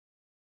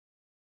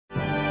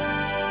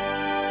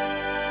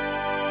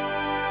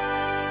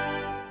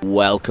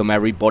Welcome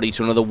everybody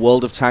to another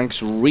World of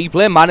Tanks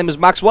replay. My name is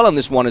Maxwell and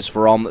this one is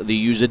from the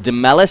user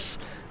Demelis,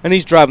 and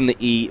he's driving the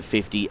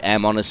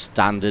E50M on a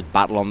standard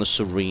battle on the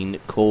Serene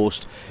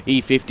Coast.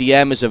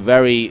 E50M is a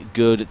very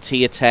good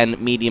tier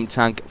 10 medium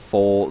tank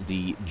for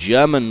the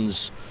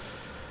Germans.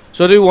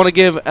 So I do want to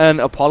give an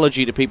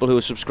apology to people who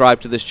are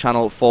subscribed to this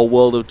channel for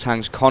World of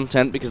Tanks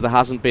content, because there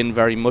hasn't been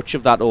very much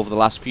of that over the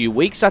last few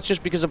weeks. That's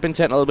just because I've been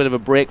taking a little bit of a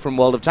break from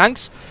World of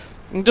Tanks.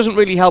 It doesn't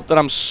really help that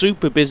I'm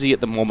super busy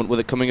at the moment with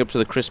it coming up to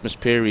the Christmas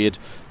period,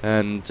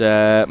 and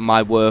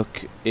my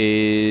work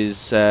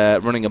is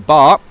running a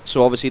bar,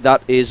 so obviously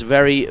that is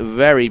very,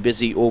 very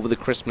busy over the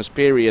Christmas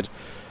period.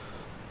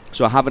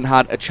 So I haven't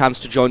had a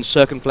chance to join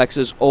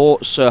Circumflexes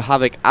or Sir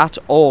Havoc at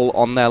all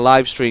on their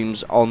live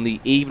streams on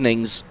the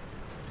evenings.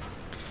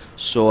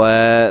 So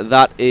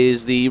that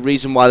is the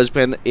reason why there's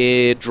been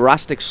a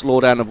drastic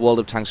slowdown of World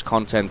of Tanks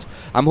content.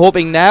 I'm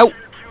hoping now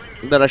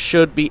that I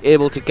should be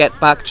able to get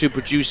back to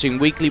producing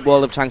weekly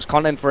World of Tanks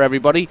content for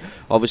everybody,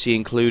 obviously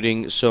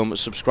including some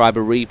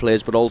subscriber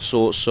replays, but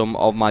also some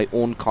of my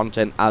own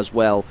content as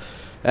well.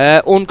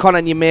 Own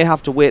content, you may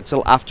have to wait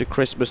till after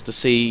Christmas to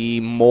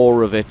see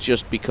more of it,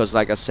 just because,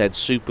 like I said,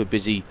 super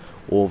busy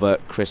over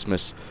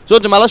Christmas. So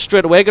Demelis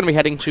straight away going to be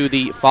heading to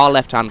the far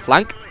left-hand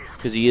flank,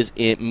 because he is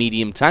a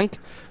medium tank.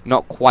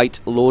 Not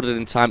quite loaded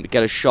in time to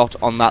get a shot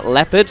on that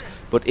Leopard,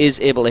 but is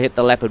able to hit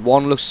the Leopard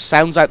 1.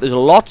 Sounds like there's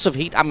lots of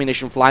heat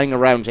ammunition flying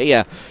around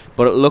here,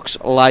 but it looks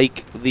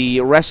like the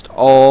rest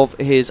of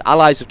his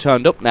allies have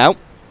turned up now.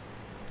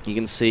 You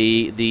can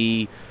see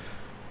the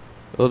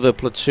other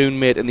platoon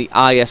mate in the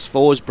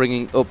IS-4 is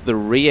bringing up the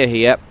rear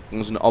here.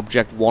 There's an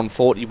Object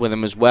 140 with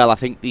him as well. I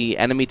think the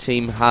enemy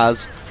team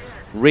has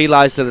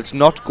realised that it's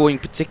not going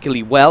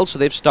particularly well, so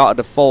they've started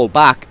to fall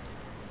back.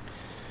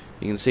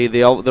 You can see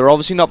they're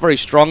obviously not very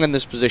strong in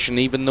this position,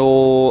 even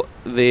though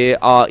they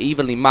are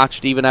evenly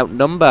matched, even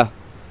outnumber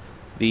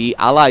the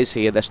allies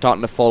here. They're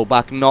starting to fall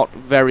back, not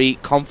very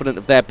confident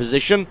of their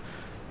position,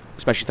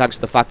 especially thanks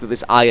to the fact that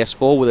this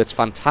IS-4 with its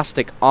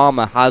fantastic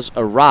armor has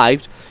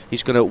arrived.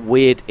 He's going to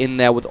wade in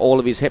there with all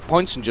of his hit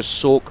points and just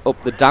soak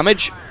up the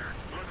damage.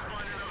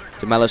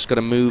 Demelis going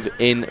to move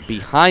in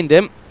behind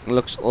him.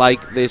 Looks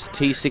like this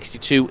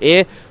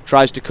T-62A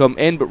tries to come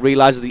in, but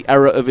realizes the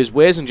error of his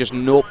ways and just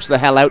nopes the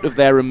hell out of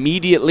there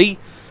immediately.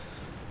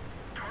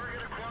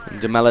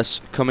 And Demelis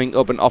coming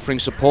up and offering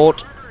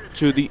support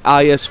to the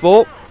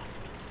IS-4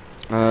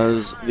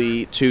 as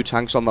the two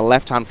tanks on the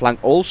left-hand flank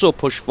also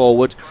push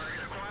forward.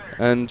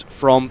 And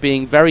from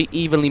being very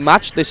evenly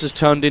matched, this has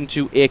turned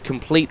into a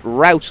complete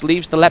rout.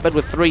 Leaves the Leopard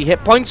with 3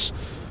 hit points.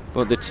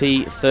 But the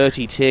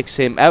T-30 takes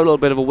him out. A little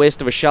bit of a waste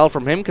of a shell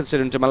from him,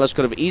 considering Demelis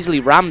could have easily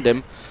rammed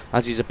him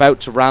as he's about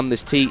to ram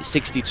this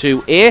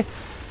T-62A.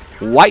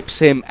 Wipes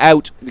him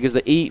out, because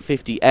the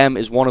E-50M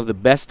is one of the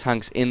best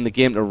tanks in the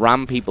game to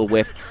ram people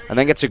with. And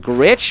then gets a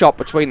great shot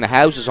between the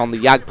houses on the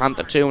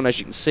Jagdpanther 2. And as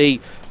you can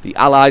see, the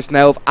Allies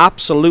now have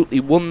absolutely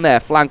won their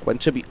flank, when,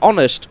 to be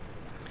honest,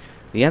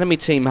 the enemy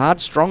team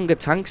had stronger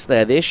tanks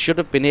there. They should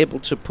have been able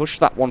to push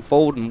that one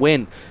forward and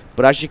win.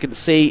 But as you can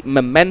see,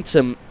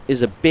 momentum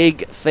is a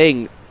big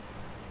thing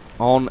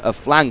on a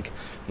flank.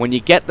 When you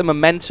get the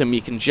momentum,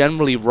 you can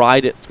generally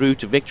ride it through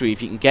to victory.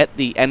 If you can get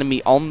the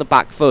enemy on the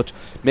back foot,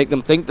 make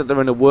them think that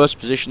they're in a worse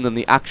position than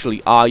they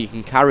actually are, you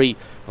can carry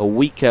a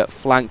weaker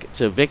flank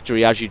to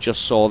victory, as you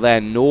just saw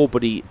there.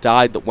 Nobody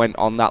died that went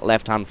on that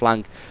left-hand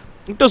flank.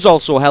 It does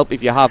also help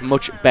if you have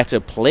much better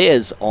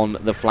players on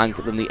the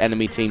flank than the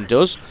enemy team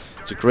does.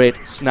 It's a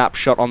great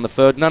snapshot on the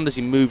Ferdinand as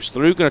he moves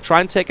through. Going to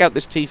try and take out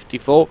this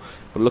T-54,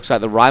 but it looks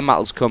like the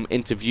Rheinmetall's come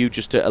into view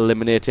just to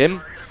eliminate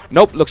him.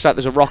 Nope, looks like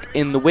there's a rock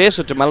in the way,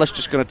 so Demelis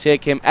just going to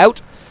take him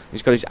out.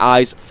 He's got his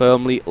eyes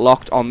firmly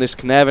locked on this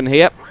Caernarvon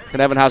here.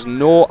 Caernarvon has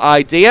no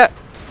idea.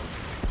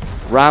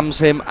 Rams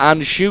him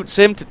and shoots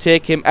him to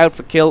take him out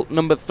for kill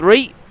number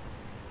 3.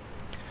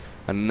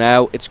 And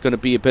now it's going to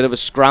be a bit of a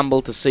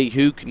scramble to see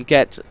who can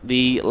get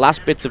the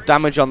last bits of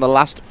damage on the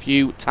last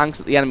few tanks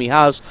that the enemy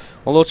has.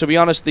 Although, to be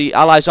honest, the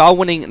Allies are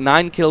winning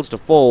 9 kills to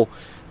 4.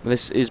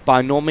 This is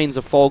by no means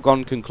a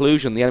foregone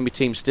conclusion. The enemy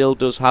team still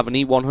does have an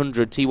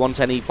E100,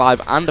 T110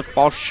 E5 and a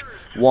Foch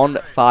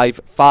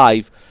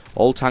 155.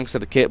 All tanks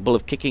that are capable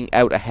of kicking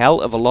out a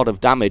hell of a lot of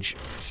damage.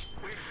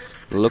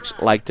 It looks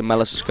like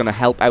Demelis is going to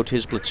help out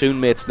his platoon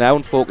mates now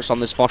and focus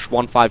on this Foch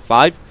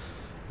 155.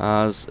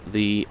 As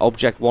the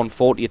Object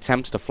 140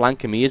 attempts to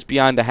flank him. He is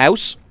behind a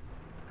house.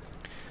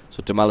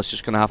 So Demelis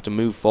just going to have to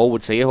move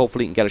forwards here.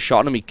 Hopefully he can get a shot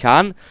on him. He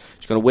can.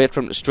 He's going to wait for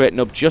him to straighten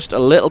up just a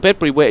little bit.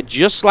 But he waited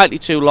just slightly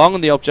too long,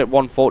 and the Object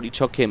 140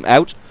 took him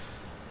out.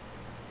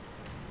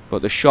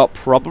 But the shot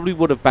probably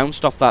would have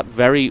bounced off that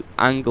very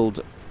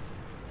angled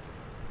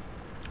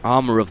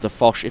armor of the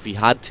Foch if he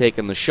had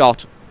taken the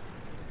shot.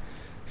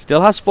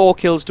 Still has 4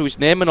 kills to his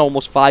name and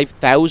almost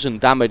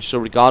 5,000 damage. So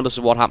regardless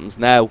of what happens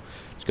now,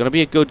 it's going to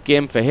be a good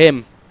game for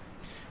him.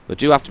 They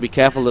do have to be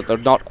careful that they're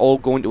not all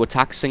going to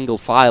attack single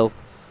file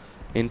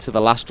into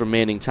the last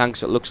remaining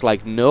tanks. It looks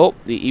like no.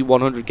 The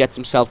E100 gets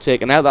himself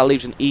taken out. That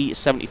leaves an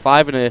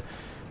E75 and a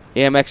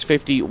AMX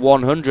 50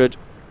 100.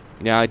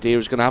 The idea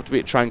is going to have to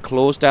be to try and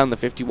close down the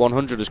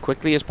 5100 as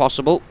quickly as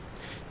possible.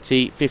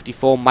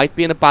 T54 might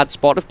be in a bad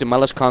spot if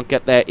Demelis can't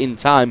get there in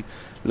time.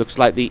 Looks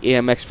like the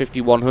AMX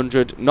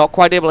 5100 not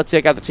quite able to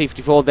take out the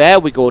T54. There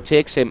we go,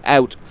 takes him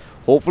out.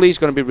 Hopefully he's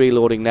going to be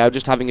reloading now,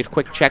 just having a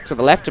quick check to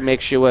the left to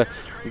make sure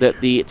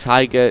that the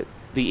Tiger,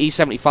 the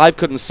E75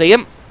 couldn't see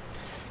him.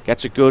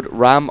 Gets a good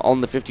ram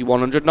on the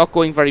 5100. Not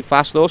going very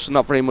fast though, so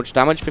not very much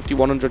damage.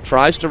 5100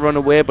 tries to run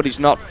away, but he's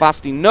not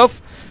fast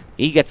enough.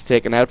 He gets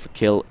taken out for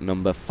kill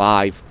number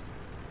 5.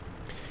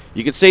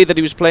 You can see that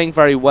he was playing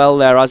very well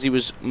there as he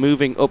was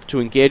moving up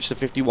to engage the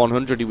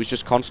 5100. He was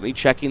just constantly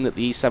checking that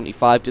the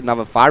E75 didn't have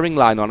a firing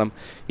line on him.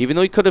 Even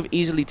though he could have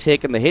easily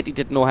taken the hit, he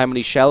didn't know how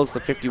many shells the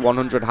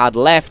 5100 had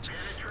left.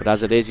 But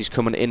as it is, he's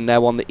coming in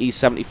now on the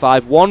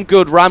E75. One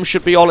good ram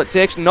should be all it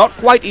takes. Not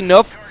quite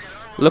enough.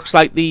 Looks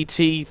like the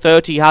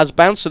T30 has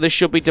bounced, so this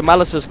should be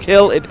Demelis'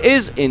 kill. It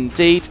is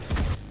indeed.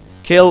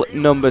 Kill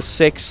number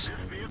 6.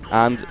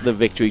 And the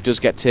victory does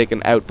get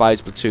taken out by his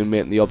platoon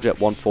mate in the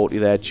Object 140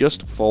 there,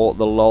 just for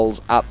the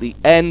lols at the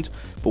end.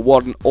 But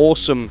what an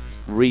awesome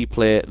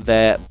replay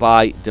there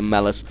by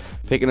Demelis.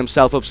 Picking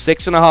himself up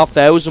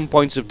 6,500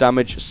 points of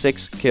damage,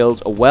 6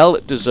 kills, a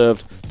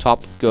well-deserved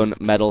Top Gun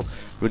medal.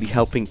 Really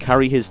helping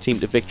carry his team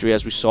to victory,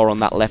 as we saw on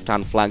that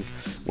left-hand flank,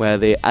 where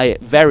they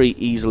very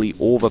easily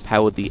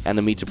overpowered the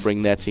enemy to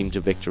bring their team to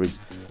victory.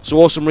 So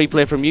awesome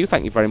replay from you.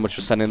 Thank you very much for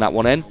sending that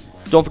one in.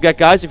 Don't forget,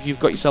 guys, if you've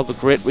got yourself a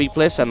great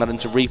replay, send that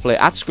into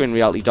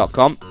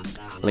replay@screenreality.com.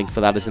 Link for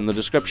that is in the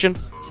description.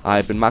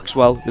 I've been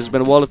Maxwell. This has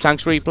been a World of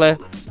Tanks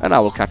replay, and I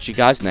will catch you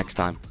guys next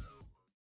time.